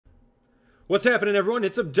What's happening, everyone?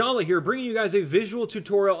 It's Abdallah here, bringing you guys a visual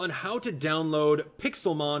tutorial on how to download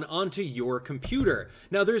Pixelmon onto your computer.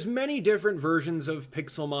 Now, there's many different versions of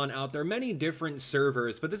Pixelmon out there, many different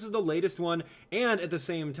servers, but this is the latest one, and at the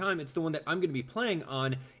same time, it's the one that I'm going to be playing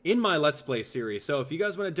on in my Let's Play series. So if you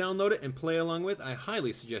guys want to download it and play along with, I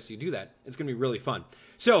highly suggest you do that. It's going to be really fun.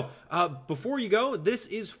 So, before you go, this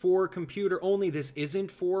is for computer only. This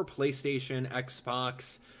isn't for PlayStation,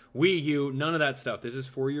 Xbox, Wii U, none of that stuff. This is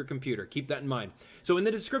for your computer. Keep that in mind. So in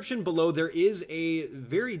the description below, there is a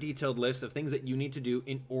very detailed list of things that you need to do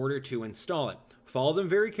in order to install it. Follow them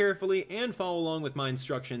very carefully and follow along with my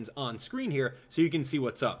instructions on screen here so you can see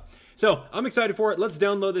what's up. So I'm excited for it. Let's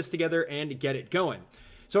download this together and get it going.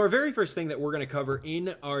 So our very first thing that we're going to cover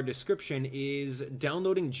in our description is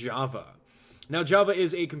downloading Java. Now, Java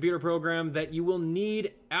is a computer program that you will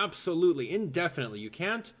need absolutely, indefinitely. You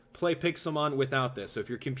can't play Pixelmon without this. So if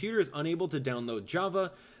your computer is unable to download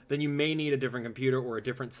Java, then you may need a different computer or a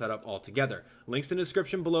different setup altogether. Links in the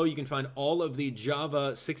description below. You can find all of the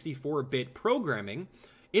Java 64-bit programming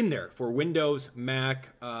in there for Windows, Mac,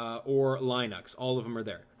 or Linux. All of them are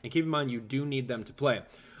there. And keep in mind, you do need them to play.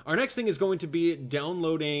 Our next thing is going to be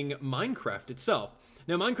downloading Minecraft itself.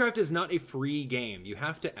 Now, Minecraft is not a free game. You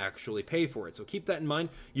have to actually pay for it. So keep that in mind.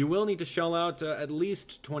 You will need to shell out at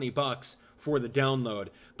least 20 bucks for the download.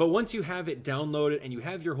 But once you have it downloaded and you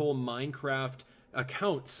have your whole Minecraft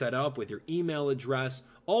account set up with your email address,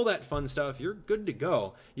 all that fun stuff, you're good to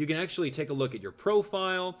go. You can actually take a look at your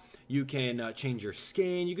profile. You can change your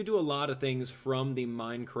skin. You can do a lot of things from the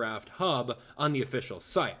Minecraft hub on the official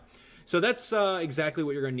site. So that's exactly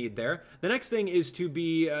what you're going to need there. The next thing is to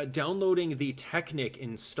be downloading the Technic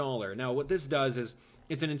installer. Now, what this does is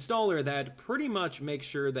it's an installer that pretty much makes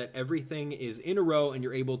sure that everything is in a row and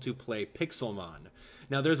you're able to play Pixelmon.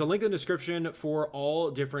 Now, there's a link in the description for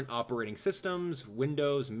all different operating systems,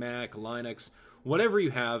 Windows, Mac, Linux, whatever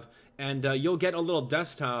you have, and you'll get a little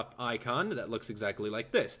desktop icon that looks exactly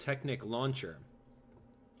like this, Technic Launcher.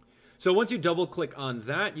 So once you double click on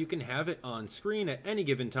that, you can have it on screen at any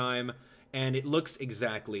given time, and it looks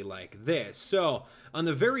exactly like this. So on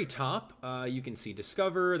the very top, you can see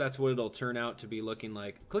Discover. That's what it'll turn out to be looking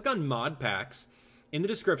like. Click on MODPACKS. In the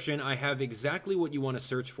description, I have exactly what you want to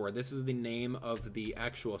search for. This is the name of the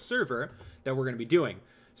actual server that we're going to be doing.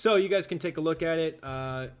 So you guys can take a look at it,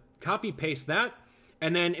 copy paste that,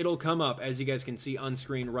 and then it'll come up, as you guys can see on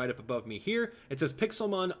screen right up above me here. It says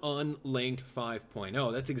Pixelmon Unlinked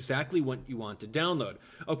 5.0. That's exactly what you want to download.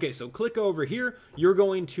 Okay, so click over here. You're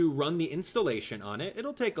going to run the installation on it.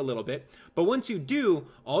 It'll take a little bit. But once you do,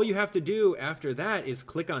 all you have to do after that is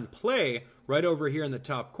click on play right over here in the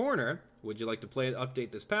top corner. Would you like to update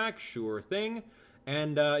this pack? Sure thing.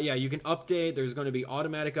 And yeah, you can update. There's going to be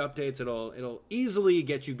automatic updates. It'll easily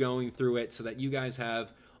get you going through it so that you guys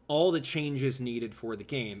have all the changes needed for the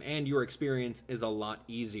game, and your experience is a lot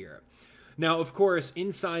easier. Now, of course,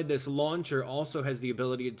 inside this launcher also has the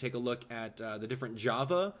ability to take a look at the different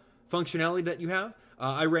Java functionality that you have.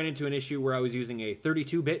 I ran into an issue where I was using a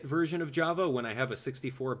 32-bit version of Java when I have a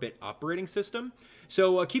 64-bit operating system.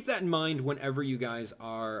 So keep that in mind whenever you guys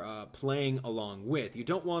are playing along with. You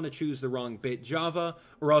don't want to choose the wrong bit Java,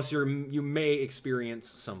 or else you may experience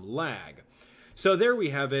some lag. So there we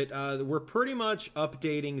have it. We're pretty much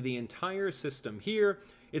updating the entire system here.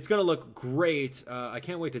 It's going to look great. I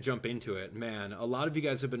can't wait to jump into it. Man, a lot of you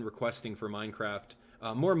guys have been requesting for Minecraft,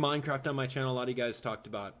 more Minecraft on my channel. A lot of you guys talked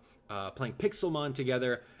about playing Pixelmon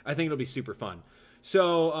together. I think it'll be super fun.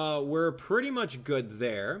 So we're pretty much good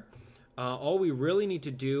there. All we really need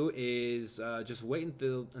to do is just wait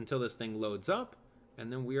until this thing loads up,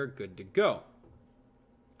 and then we are good to go.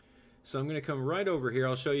 So I'm going to come right over here.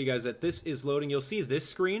 I'll show you guys that this is loading. You'll see this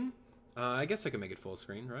screen. I guess I can make it full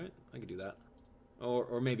screen, right? I could do that.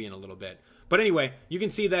 Or maybe in a little bit. But anyway, you can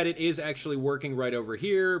see that it is actually working right over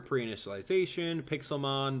here. Pre-initialization,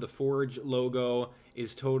 Pixelmon, the Forge logo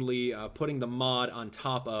is totally putting the mod on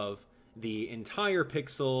top of the entire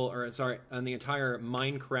on the entire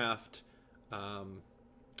Minecraft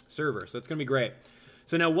server. So it's going to be great.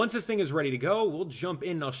 So now once this thing is ready to go, we'll jump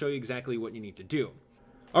in and I'll show you exactly what you need to do.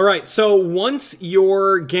 Alright, so once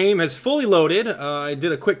your game has fully loaded, I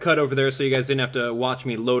did a quick cut over there so you guys didn't have to watch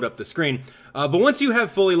me load up the screen, but once you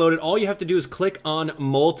have fully loaded, all you have to do is click on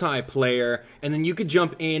multiplayer, and then you could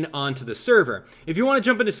jump in onto the server. If you want to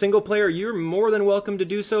jump into single player, you're more than welcome to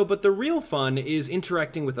do so, but the real fun is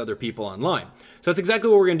interacting with other people online. So that's exactly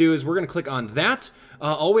what we're going to do, is we're going to click on that.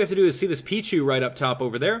 All we have to do is see this Pichu right up top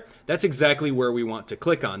over there. That's exactly where we want to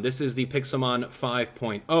click on. This is the Pixelmon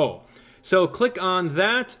 5.0. So click on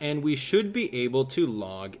that, and we should be able to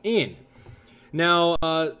log in. Now,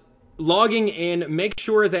 logging in, make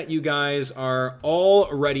sure that you guys are all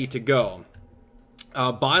ready to go.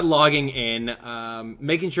 By logging in,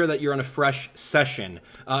 making sure that you're on a fresh session.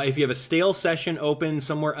 If you have a stale session open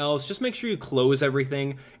somewhere else, just make sure you close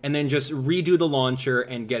everything and then just redo the launcher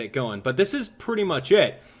and get it going. But this is pretty much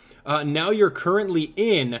it. Now you're currently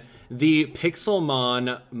in the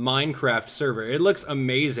Pixelmon Minecraft server. It looks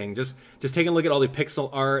amazing. Just taking a look at all the pixel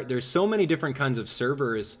art. There's so many different kinds of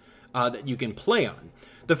servers that you can play on.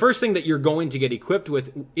 The first thing that you're going to get equipped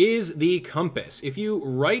with is the compass. If you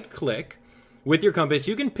right-click with your compass,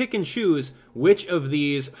 you can pick and choose which of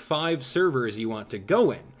these 5 servers you want to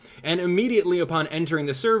go in. And immediately upon entering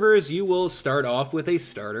the servers, you will start off with a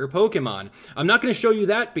starter Pokemon. I'm not going to show you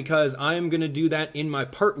that because I am going to do that in my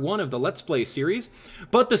part 1 of the Let's Play series.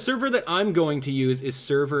 But the server that I'm going to use is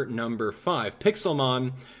server number 5,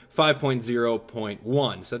 Pixelmon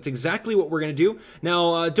 5.0.1. So that's exactly what we're going to do.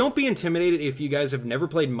 Now, don't be intimidated if you guys have never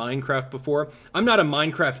played Minecraft before. I'm not a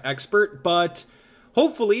Minecraft expert, but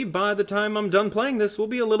hopefully, by the time I'm done playing this, we'll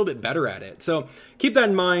be a little bit better at it. So keep that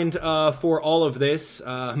in mind for all of this.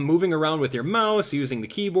 Moving around with your mouse, using the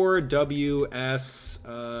keyboard, W, S,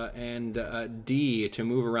 and D to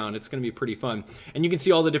move around. It's going to be pretty fun. And you can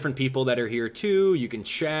see all the different people that are here too. You can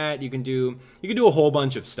chat. You can do a whole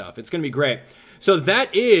bunch of stuff. It's going to be great. So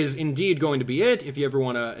that is indeed going to be it. If you ever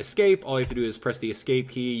want to escape, all you have to do is press the escape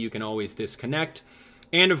key. You can always disconnect.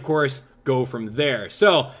 And of course, go from there.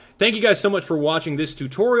 So thank you guys so much for watching this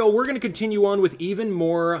tutorial. We're going to continue on with even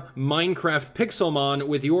more Minecraft Pixelmon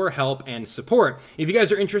with your help and support. If you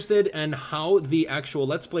guys are interested in how the actual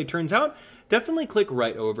Let's Play turns out, definitely click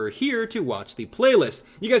right over here to watch the playlist.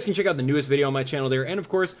 You guys can check out the newest video on my channel there, and of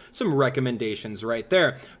course, some recommendations right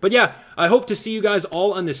there. But yeah, I hope to see you guys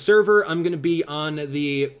all on this server. I'm going to be on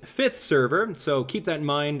the 5th server, so keep that in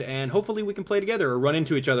mind, and hopefully we can play together or run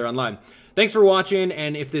into each other online. Thanks for watching,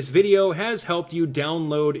 and if this video has helped you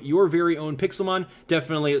download your very own Pixelmon,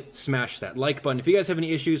 definitely smash that like button. If you guys have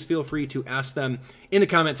any issues, feel free to ask them in the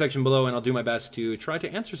comment section below, and I'll do my best to try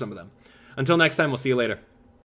to answer some of them. Until next time, we'll see you later.